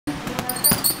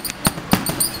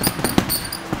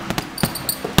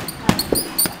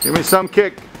Give me some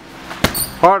kick.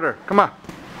 Harder. Come on.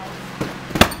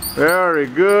 Very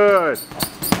good.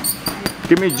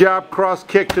 Give me jab, cross,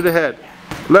 kick to the head.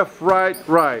 Left, right,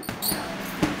 right.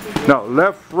 No,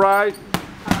 left, right,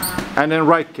 and then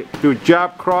right kick. Do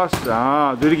jab, cross.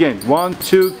 Do it again. 1,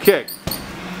 2, kick.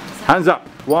 Hands up.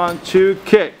 1, 2,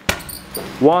 kick.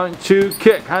 1, 2,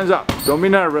 kick. Hands up. Don't be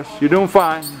nervous. You're doing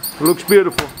fine. It looks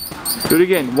beautiful. Do it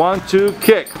again. 1, 2,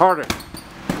 kick. Harder.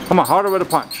 Come on, harder with a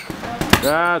punch.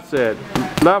 That's it.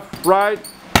 Left, right,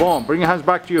 boom. Bring your hands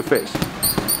back to your face.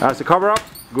 That's the cover up.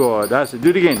 Good. That's it. Do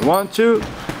it again. 1, 2,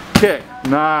 kick.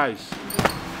 Nice.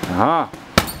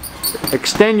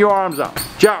 Extend your arms out.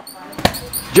 Jab.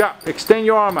 Jab. Extend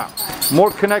your arm out.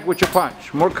 More connect with your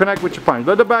punch. More connect with your punch.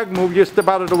 Let the back move. Just step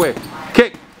out of the way.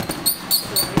 Kick.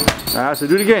 That's it.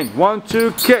 Do it again. 1,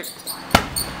 2, kick.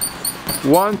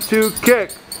 1, 2,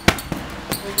 kick.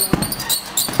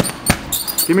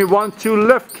 Give me 1, 2,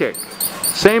 left kick.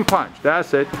 Same punch.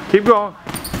 That's it. Keep going.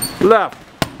 Left.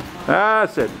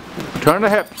 That's it. Turn the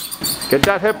hips. Get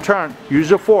that hip turn. Use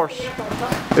the force.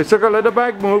 It's okay. Let the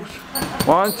back move.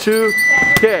 1, 2,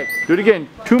 kick. Do it again.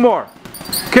 2 more.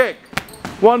 Kick.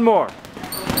 1 more.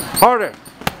 Harder.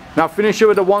 Now finish it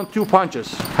with the 1, 2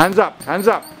 punches. Hands up. Hands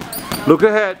up. Look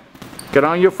ahead. Get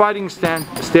on your fighting stand.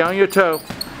 Stay on your toe.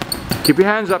 Keep your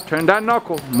hands up. Turn that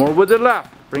knuckle. More with the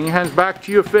left. Bring your hands back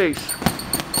to your face.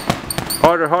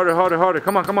 Harder, harder, harder, harder.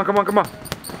 Come on, come on, come on, come on.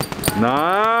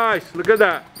 Nice. Look at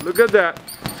that. Look at that.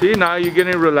 See, now you're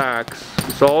getting relaxed.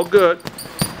 It's all good.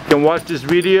 You can watch this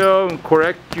video and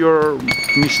correct your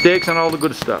mistakes and all the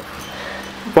good stuff.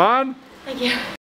 Fun? Thank you.